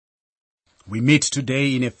We meet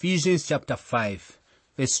today in Ephesians chapter 5,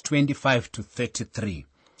 verse 25 to 33.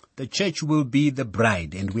 The church will be the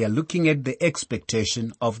bride, and we are looking at the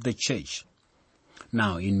expectation of the church.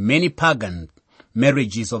 Now, in many pagan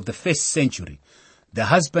marriages of the first century, the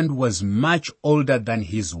husband was much older than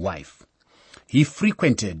his wife. He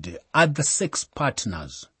frequented other sex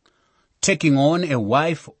partners, taking on a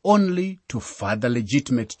wife only to father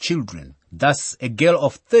legitimate children. Thus, a girl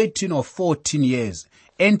of 13 or 14 years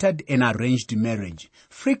entered an arranged marriage,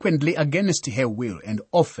 frequently against her will and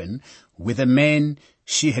often with a man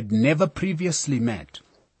she had never previously met.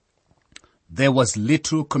 There was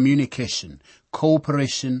little communication,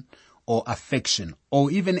 cooperation, or affection,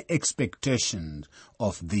 or even expectation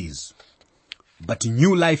of these. But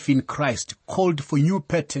new life in Christ called for new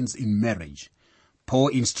patterns in marriage. Paul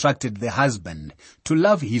instructed the husband to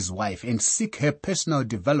love his wife and seek her personal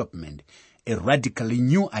development, a radically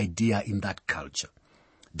new idea in that culture.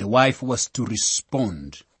 The wife was to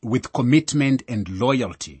respond with commitment and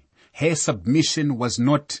loyalty. Her submission was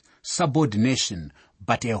not subordination,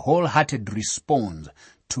 but a wholehearted response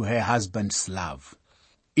to her husband's love.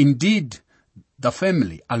 Indeed, the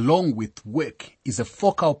family, along with work, is a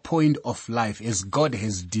focal point of life as God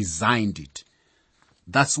has designed it.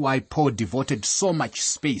 That's why Paul devoted so much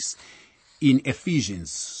space in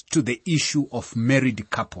Ephesians to the issue of married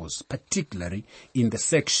couples, particularly in the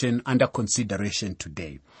section under consideration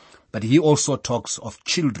today. But he also talks of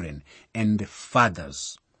children and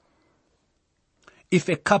fathers. If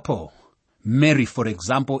a couple marry, for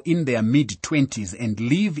example, in their mid-20s and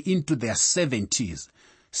live into their 70s,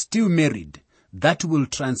 still married, that will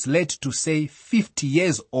translate to, say, 50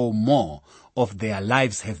 years or more of their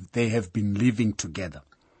lives they have been living together.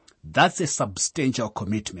 That's a substantial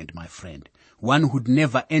commitment, my friend. One would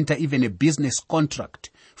never enter even a business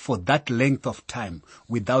contract for that length of time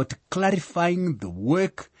without clarifying the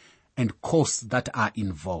work and costs that are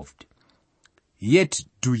involved. Yet,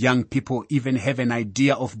 do young people even have an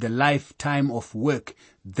idea of the lifetime of work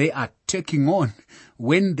they are taking on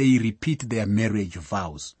when they repeat their marriage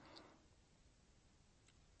vows?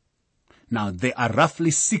 Now, there are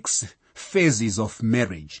roughly 6 phases of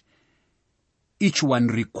marriage. Each one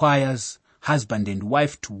requires husband and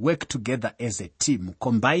wife to work together as a team,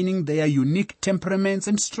 combining their unique temperaments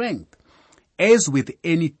and strength. As with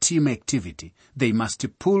any team activity, they must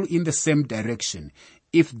pull in the same direction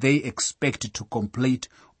if they expect to complete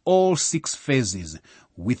all 6 phases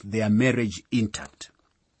with their marriage intact.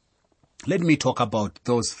 Let me talk about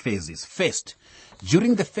those phases. First,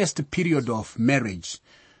 during the first period of marriage,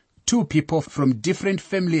 2 people from different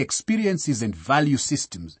family experiences and value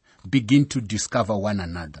systems begin to discover one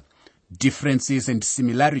another. Differences and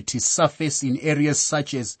similarities surface in areas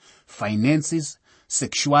such as finances,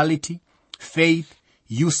 sexuality, faith,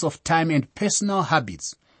 use of time, and personal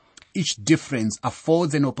habits. Each difference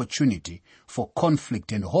affords an opportunity for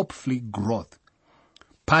conflict and hopefully growth.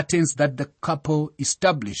 Patterns that the couple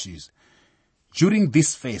establishes during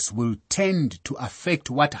this phase will tend to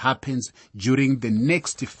affect what happens during the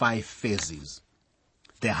next 5 phases.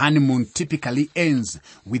 The honeymoon typically ends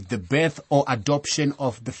with the birth or adoption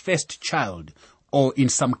of the first child, or in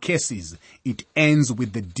some cases, it ends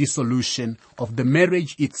with the dissolution of the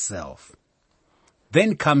marriage itself.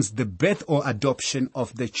 Then comes the birth or adoption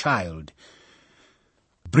of the child.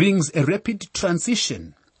 Brings a rapid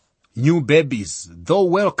transition. New babies, though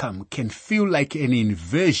welcome, can feel like an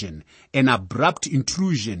invasion, an abrupt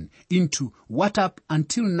intrusion into what up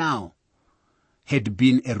until now had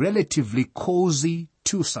been a relatively cozy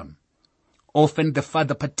twosome. Often the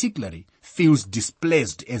father particularly feels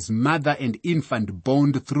displaced as mother and infant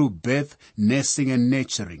bond through birth, nursing and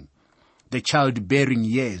nurturing. The childbearing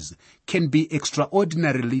years can be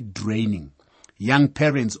extraordinarily draining. Young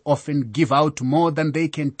parents often give out more than they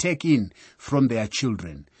can take in from their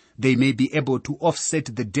children. They may be able to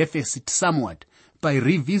offset the deficit somewhat by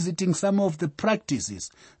revisiting some of the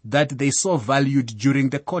practices that they so valued during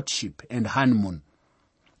the courtship and honeymoon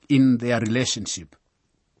in their relationship.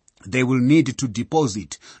 They will need to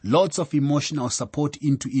deposit lots of emotional support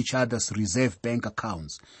into each other's reserve bank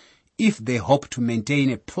accounts if they hope to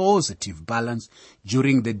maintain a positive balance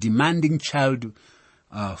during the demanding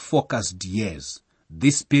child-focused years.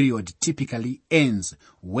 This period typically ends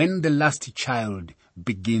when the last child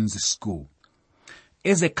begins school.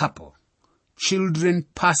 As a couple, children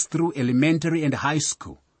pass through elementary and high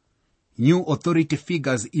school. New authority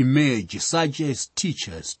figures emerge, such as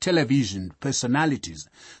teachers, television personalities,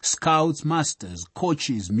 scouts, masters,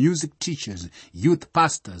 coaches, music teachers, youth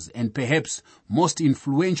pastors, and perhaps most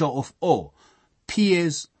influential of all,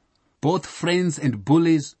 peers, both friends and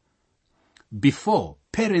bullies. Before,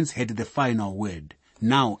 parents had the final word.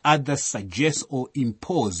 Now others suggest or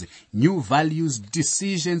impose new values,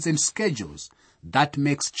 decisions, and schedules. That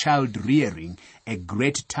makes child rearing a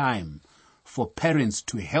great time for parents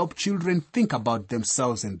to help children think about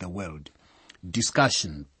themselves and the world.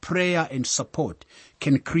 Discussion, prayer, and support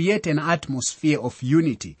can create an atmosphere of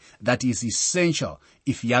unity that is essential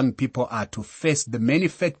if young people are to face the many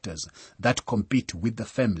factors that compete with the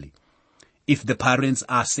family. If the parents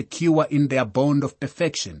are secure in their bond of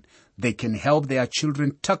perfection, they can help their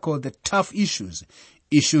children tackle the tough issues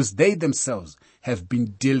they themselves have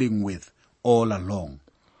been dealing with all along.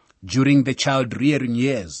 During the child-rearing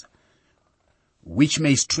years, which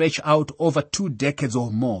may stretch out over 2 decades or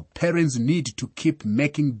more, parents need to keep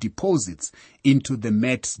making deposits into the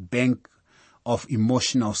Met's bank of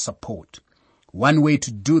emotional support. One way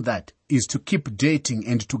to do that is to keep dating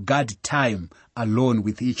and to guard time alone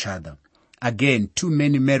with each other. Again, too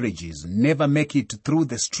many marriages never make it through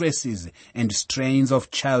the stresses and strains of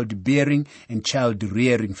childbearing and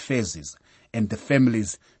child-rearing phases, and the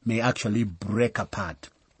families may actually break apart.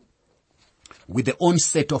 With the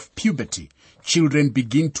onset of puberty, children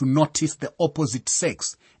begin to notice the opposite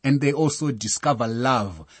sex, and they also discover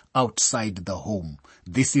love outside the home.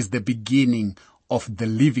 This is the beginning of the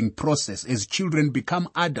living process as children become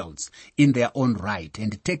adults in their own right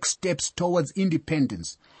and take steps towards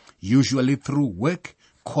independence, usually through work,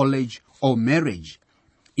 college, or marriage.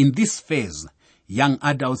 In this phase, young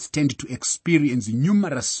adults tend to experience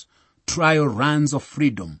numerous trial runs of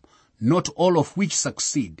freedom, not all of which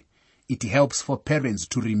succeed. It helps for parents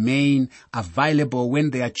to remain available when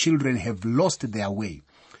their children have lost their way.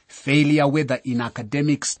 Failure, whether in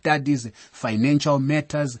academic studies, financial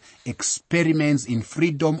matters, experiments in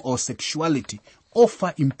freedom or sexuality,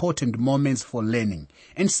 offer important moments for learning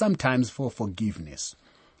and sometimes for forgiveness.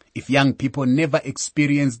 If young people never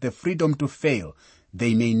experience the freedom to fail,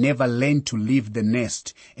 they may never learn to leave the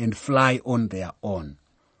nest and fly on their own.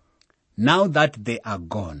 Now that they are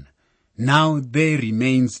gone, now there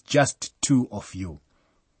remains just 2 of you.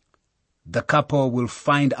 The couple will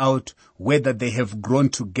find out whether they have grown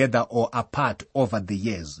together or apart over the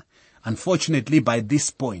years. Unfortunately, by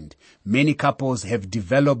this point, many couples have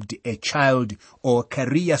developed a child or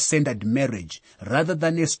career-centered marriage rather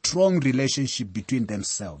than a strong relationship between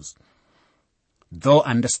themselves. Though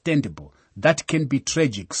understandable, that can be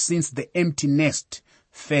tragic since the empty nest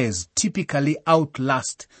phase typically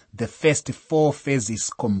outlasts the first 4 phases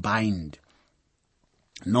combined.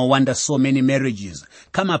 No wonder so many marriages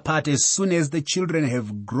come apart as soon as the children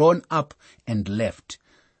have grown up and left.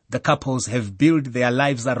 The couples have built their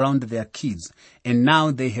lives around their kids, and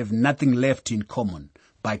now they have nothing left in common.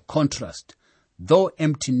 By contrast, though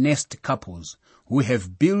empty nest couples who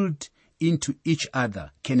have built into each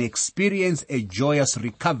other can experience a joyous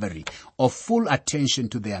recovery of full attention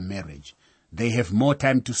to their marriage. They have more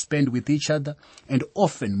time to spend with each other and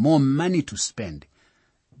often more money to spend.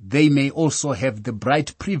 They may also have the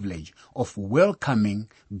bright privilege of welcoming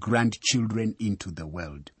grandchildren into the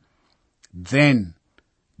world. Then,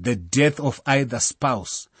 the death of either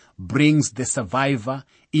spouse brings the survivor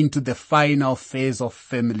into the final phase of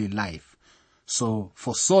family life. So,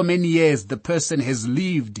 for so many years, the person has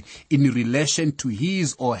lived in relation to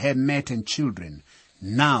his or her mate and children.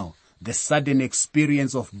 Now, the sudden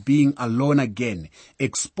experience of being alone again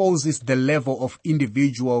exposes the level of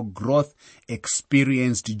individual growth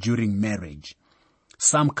experienced during marriage.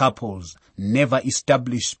 Some couples never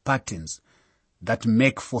establish patterns that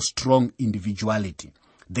make for strong individuality.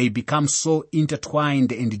 They become so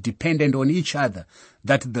intertwined and dependent on each other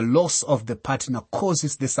that the loss of the partner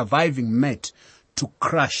causes the surviving mate to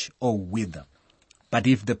crash or wither. But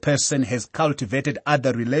if the person has cultivated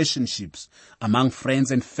other relationships among friends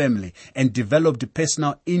and family and developed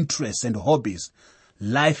personal interests and hobbies,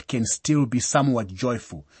 life can still be somewhat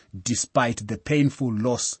joyful despite the painful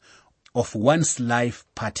loss of one's life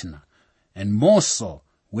partner, and more so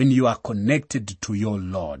when you are connected to your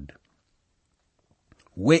Lord.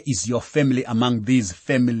 Where is your family among these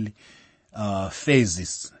family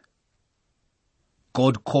phases?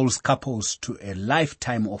 God calls couples to a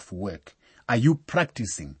lifetime of work. Are you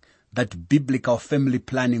practicing that biblical family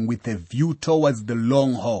planning with a view towards the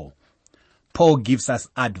long haul? Paul gives us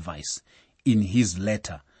advice in his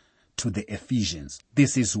letter to the Ephesians.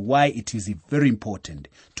 This is why it is very important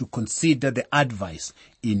to consider the advice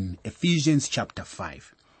in Ephesians chapter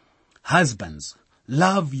 5. Husbands,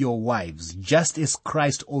 love your wives just as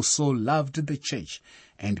Christ also loved the church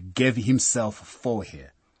and gave himself for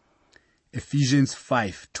her. Ephesians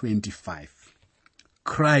 5:25.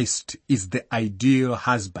 Christ is the ideal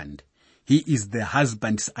husband. He is the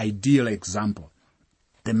husband's ideal example.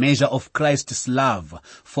 The measure of Christ's love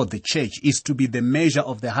for the church is to be the measure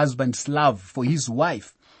of the husband's love for his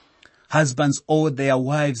wife. Husbands owe their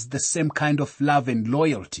wives the same kind of love and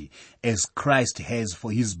loyalty as Christ has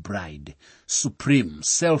for his bride. Supreme,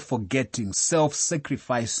 self-forgetting,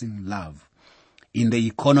 self-sacrificing love. In the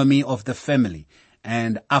economy of the family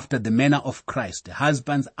and after the manner of Christ,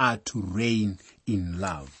 husbands are to reign in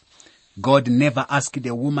love. God never asked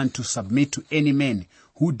a woman to submit to any man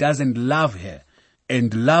who doesn't love her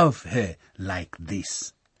and love her like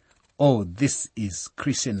this. Oh, this is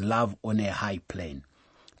Christian love on a high plane.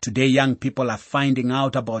 Today, young people are finding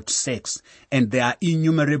out about sex, and there are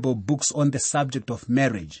innumerable books on the subject of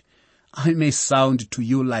marriage. I may sound to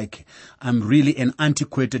you like I'm really an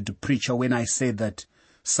antiquated preacher when I say that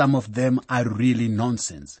some of them are really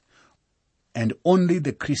nonsense. And only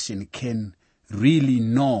the Christian can really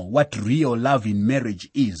know what real love in marriage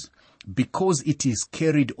is, because it is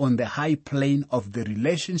carried on the high plane of the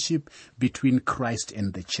relationship between Christ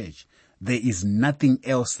and the church. There is nothing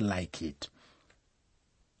else like it.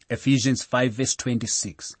 Ephesians 5 verse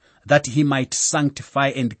 26, that he might sanctify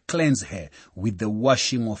and cleanse her with the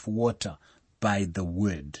washing of water by the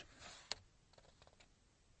word.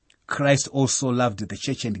 Christ also loved the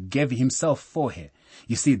church and gave himself for her.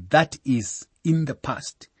 You see, that is in the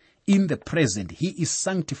past. In the present, he is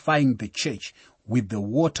sanctifying the church with the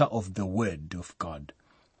water of the word of God.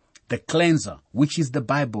 The cleanser, which is the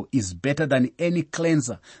Bible, is better than any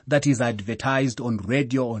cleanser that is advertised on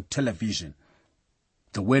radio or television.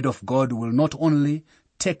 The word of God will not only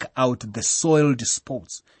take out the soiled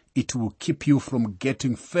spots, it will keep you from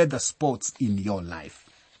getting further spots in your life.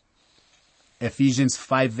 Ephesians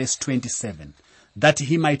 5 verse 27, that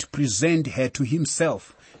he might present her to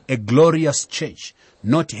himself, a glorious church,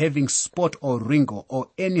 not having spot or wrinkle or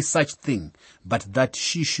any such thing, but that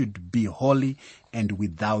she should be holy and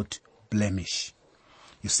without blemish.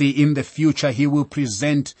 You see, in the future, he will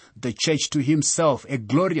present the church to himself, a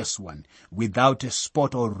glorious one, without a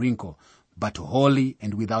spot or wrinkle, but holy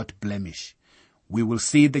and without blemish. We will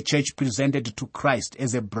see the church presented to Christ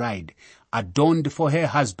as a bride, adorned for her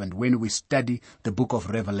husband when we study the book of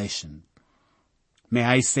Revelation. May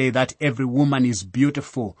I say that every woman is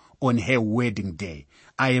beautiful on her wedding day.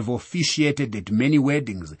 I have officiated at many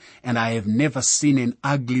weddings, and I have never seen an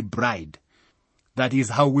ugly bride. That is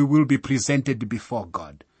how we will be presented before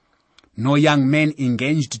God. No young man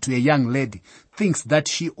engaged to a young lady thinks that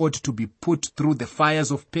she ought to be put through the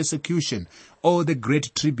fires of persecution or the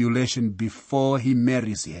great tribulation before he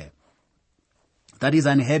marries her. That is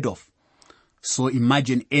unheard of. So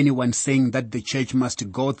imagine anyone saying that the church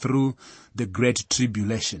must go through the great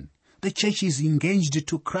tribulation. The church is engaged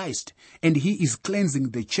to Christ, and he is cleansing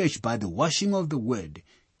the church by the washing of the word.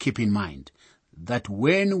 Keep in mind that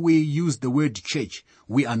when we use the word church,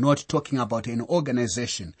 we are not talking about an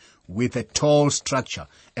organization with a tall structure,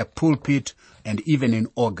 a pulpit, and even an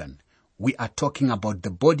organ. We are talking about the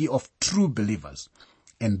body of true believers.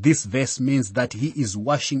 And this verse means that he is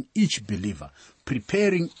washing each believer,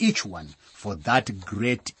 preparing each one for that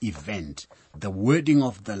great event, the wedding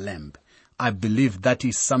of the Lamb. I believe that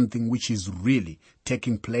is something which is really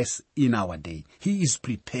taking place in our day. He is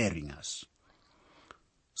preparing us.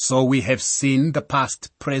 So we have seen the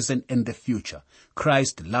past, present, and the future.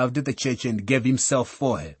 Christ loved the church and gave himself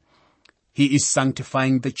for her. He is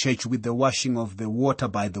sanctifying the church with the washing of the water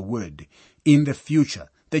by the word. In the future,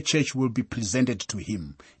 the church will be presented to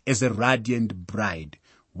him as a radiant bride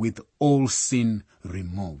with all sin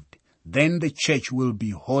removed. Then the church will be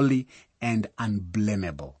holy and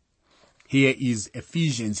unblameable. Here is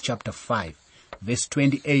Ephesians chapter 5, verse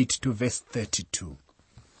 28 to verse 32.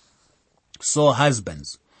 So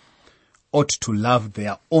husbands ought to love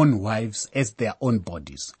their own wives as their own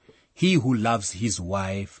bodies. He who loves his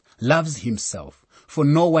wife loves himself, for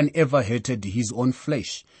no one ever hated his own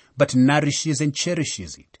flesh, but nourishes and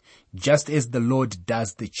cherishes it, just as the Lord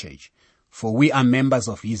does the church. For we are members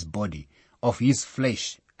of his body, of his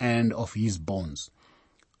flesh, and of his bones.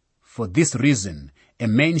 For this reason, a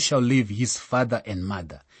man shall leave his father and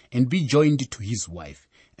mother, and be joined to his wife,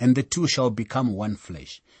 and the two shall become one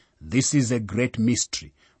flesh. This is a great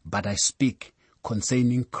mystery, but I speak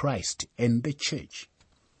concerning Christ and the church.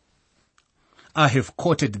 I have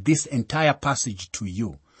quoted this entire passage to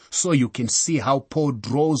you, so you can see how Paul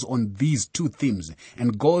draws on these two themes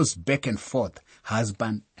and goes back and forth,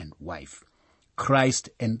 husband and wife, Christ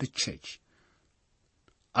and the church.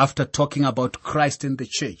 After talking about Christ and the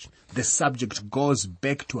church, the subject goes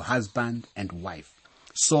back to husband and wife.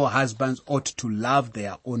 So husbands ought to love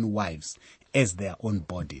their own wives as their own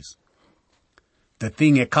bodies. The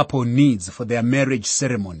thing a couple needs for their marriage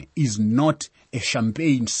ceremony is not a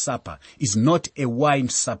champagne supper, is not a wine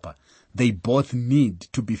supper. They both need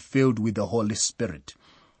to be filled with the Holy Spirit.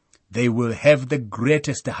 They will have the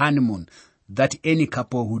greatest honeymoon that any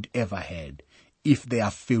couple would ever had if they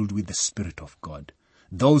are filled with the Spirit of God.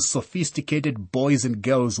 Those sophisticated boys and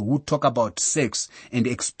girls who talk about sex and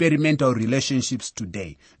experimental relationships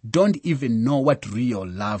today don't even know what real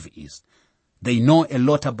love is. They know a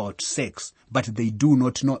lot about sex, but they do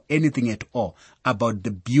not know anything at all about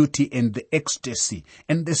the beauty and the ecstasy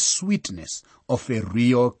and the sweetness of a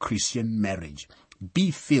real Christian marriage.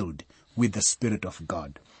 Be filled with the Spirit of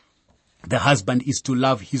God. The husband is to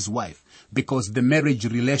love his wife because the marriage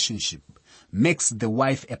relationship makes the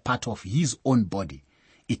wife a part of his own body.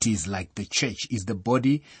 It is like the church is the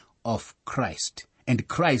body of Christ, and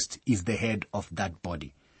Christ is the head of that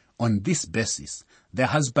body. On this basis, the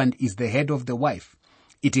husband is the head of the wife.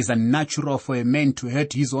 It is unnatural for a man to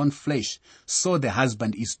hurt his own flesh, so the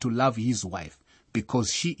husband is to love his wife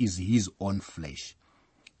because she is his own flesh.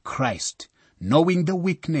 Christ, knowing the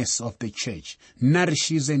weakness of the church,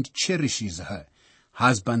 nourishes and cherishes her.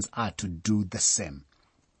 Husbands are to do the same.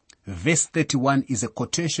 Verse 31 is a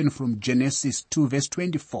quotation from Genesis 2 verse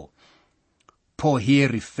 24. Paul here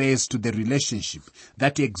refers to the relationship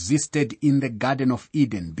that existed in the Garden of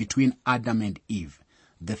Eden between Adam and Eve.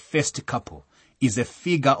 The first couple is a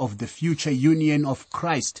figure of the future union of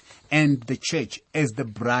Christ and the church as the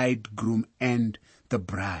bridegroom and the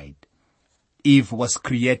bride. Eve was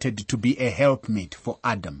created to be a helpmate for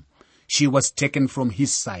Adam. She was taken from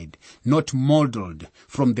his side, not modeled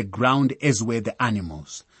from the ground as were the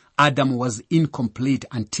animals. Adam was incomplete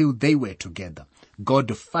until they were together.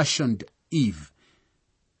 God fashioned Eve,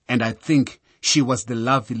 and I think she was the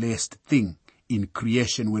loveliest thing in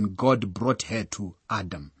creation when God brought her to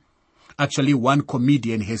Adam. Actually, one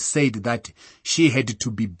comedian has said that she had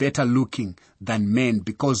to be better looking than men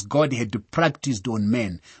because God had practiced on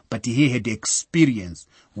men, but he had experience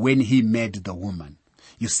when he made the woman.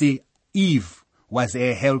 You see, Eve was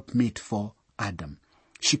a helpmeet for Adam.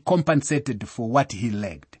 She compensated for what he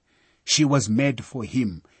lacked. She was made for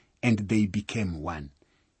him, and they became one.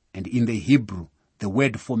 And in the Hebrew, the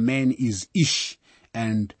word for man is ish,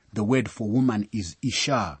 and the word for woman is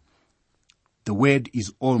isha. The word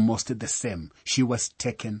is almost the same. She was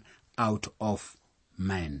taken out of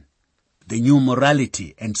man. The new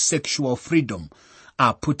morality and sexual freedom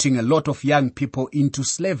are putting a lot of young people into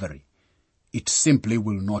slavery. It simply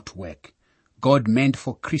will not work. God meant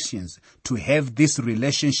for Christians to have this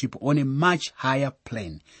relationship on a much higher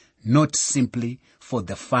plane, not simply for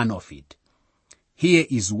the fun of it. Here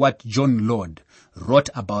is what John Lord wrote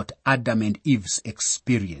about Adam and Eve's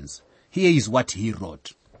experience. Here is what he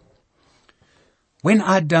wrote. When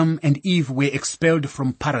Adam and Eve were expelled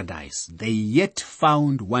from paradise, they yet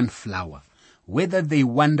found one flower, whether they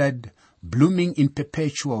wandered, blooming in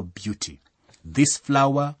perpetual beauty. This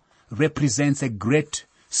flower represents a great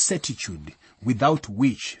certitude without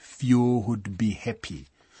which few would be happy.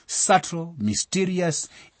 Subtle, mysterious,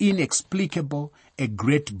 inexplicable, a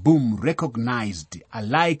great boom recognized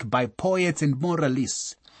alike by poets and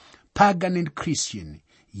moralists, pagan and Christian,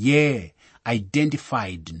 yea,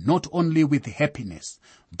 identified not only with happiness,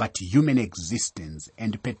 but human existence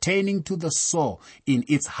and pertaining to the soul in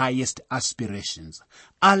its highest aspirations,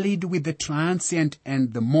 allied with the transient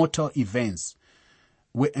and the mortal events,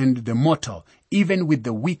 and the mortal, even with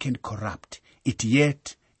the weak and corrupt, it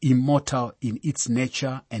yet immortal in its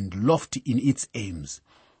nature and lofty in its aims.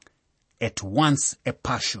 At once a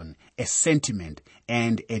passion, a sentiment,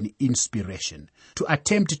 and an inspiration. To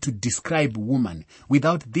attempt to describe woman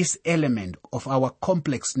without this element of our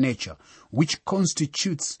complex nature, which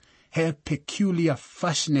constitutes her peculiar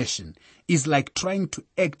fascination, is like trying to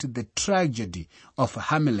act the tragedy of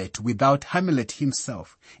Hamlet without Hamlet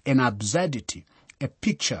himself, an absurdity, a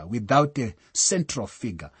picture without a central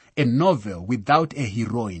figure, a novel without a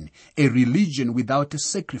heroine, a religion without a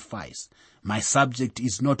sacrifice. My subject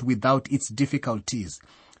is not without its difficulties.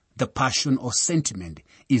 The passion or sentiment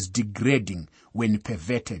is degrading when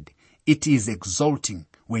perverted. It is exalting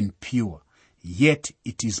when pure. Yet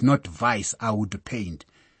it is not vice I would paint,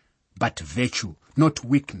 but virtue, not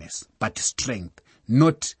weakness, but strength,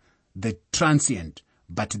 not the transient,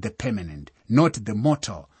 but the permanent, not the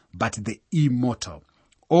mortal, but the immortal.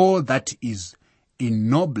 All that is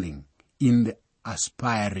ennobling in the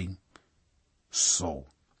aspiring soul.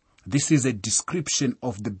 This is a description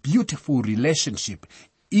of the beautiful relationship,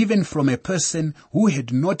 even from a person who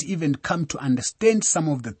had not even come to understand some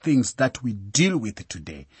of the things that we deal with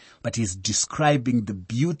today, but is describing the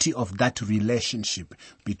beauty of that relationship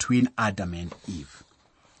between Adam and Eve.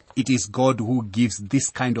 It is God who gives this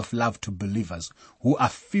kind of love to believers who are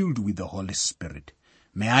filled with the Holy Spirit.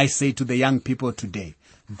 May I say to the young people today,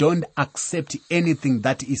 don't accept anything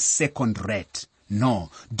that is second-rate.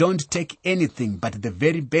 No, don't take anything but the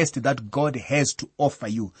very best that God has to offer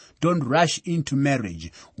you. Don't rush into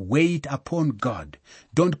marriage. Wait upon God.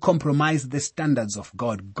 Don't compromise the standards of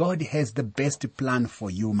God. God has the best plan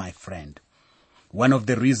for you, my friend. One of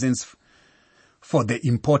the reasons for the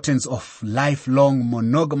importance of lifelong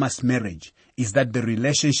monogamous marriage is that the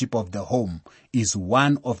relationship of the home is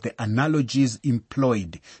one of the analogies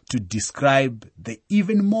employed to describe the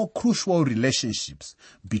even more crucial relationships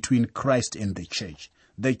between Christ and the church.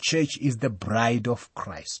 The church is the bride of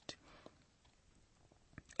Christ.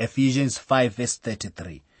 Ephesians 5 verse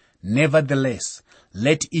 33. Nevertheless,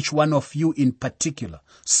 let each one of you in particular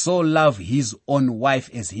so love his own wife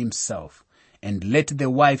as himself, and let the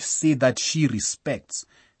wife see that she respects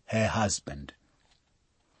her husband.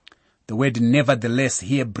 The word nevertheless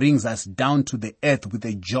here brings us down to the earth with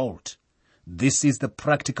a jolt. This is the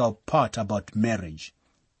practical part about marriage.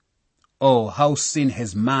 Oh, how sin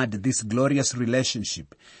has marred this glorious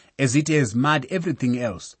relationship, as it has marred everything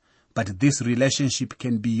else. But this relationship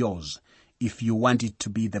can be yours if you want it to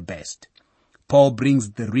be the best. Paul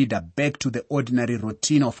brings the reader back to the ordinary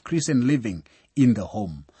routine of Christian living in the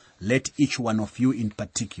home. Let each one of you in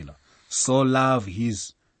particular so love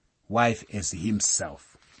his wife as himself.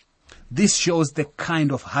 This shows the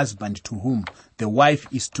kind of husband to whom the wife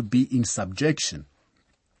is to be in subjection.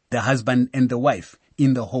 The husband and the wife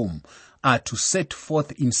in the home are to set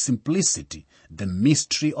forth in simplicity the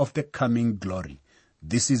mystery of the coming glory.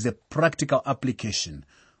 This is a practical application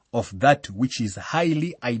of that which is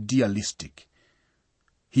highly idealistic.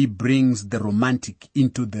 He brings the romantic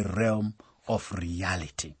into the realm of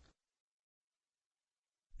reality.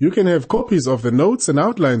 You can have copies of the notes and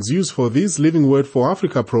outlines used for these Living Word for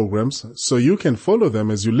Africa programs so you can follow them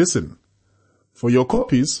as you listen. For your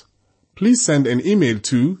copies, please send an email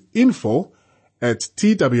to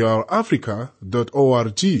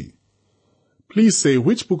info@twrafrica.org. Please say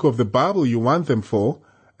which book of the Bible you want them for,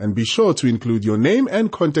 and be sure to include your name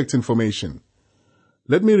and contact information.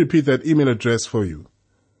 Let me repeat that email address for you.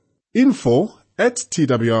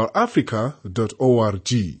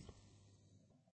 info@twrafrica.org.